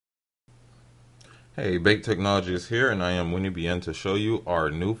Hey, Bake Technology is here, and I am Winnie BN to show you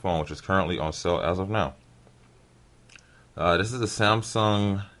our new phone, which is currently on sale as of now. This is the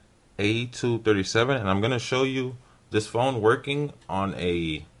Samsung A237, and I'm going to show you this phone working on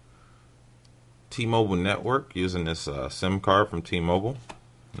a T-Mobile network using this SIM card from T-Mobile.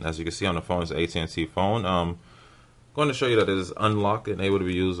 And as you can see on the phone, it's an AT&T phone. I'm going to show you that it is unlocked and able to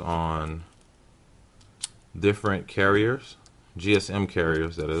be used on different carriers, GSM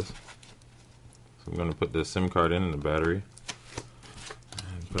carriers, that is. So I'm going to put the SIM card in the battery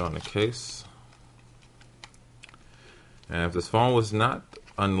and put it on the case. And if this phone was not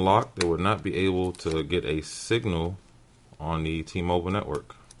unlocked, it would not be able to get a signal on the T-Mobile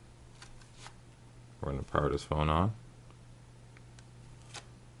network. We're going to power this phone on.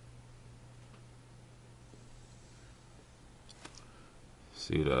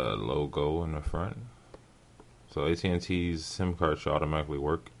 See the logo in the front. So AT&T's SIM card should automatically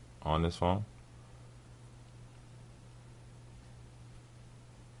work on this phone.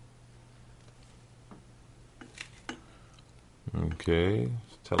 Okay,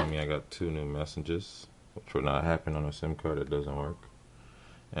 it's telling me I got 2 new messages, which would not happen on a SIM card that doesn't work.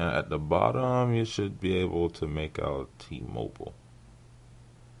 And at the bottom, you should be able to make out T-Mobile,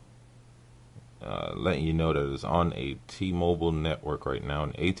 letting you know that it's on a T-Mobile network right now,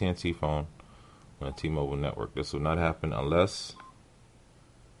 an AT&T phone on a T-Mobile network. This will not happen unless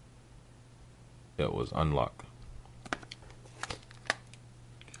it was unlocked.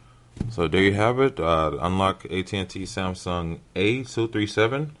 So there you have it. Unlock AT&T Samsung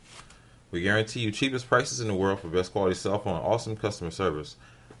A237. We guarantee you cheapest prices in the world for best quality cell phone and awesome customer service.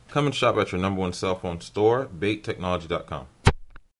 Come and shop at your #1 cell phone store, BaitTechnology.com.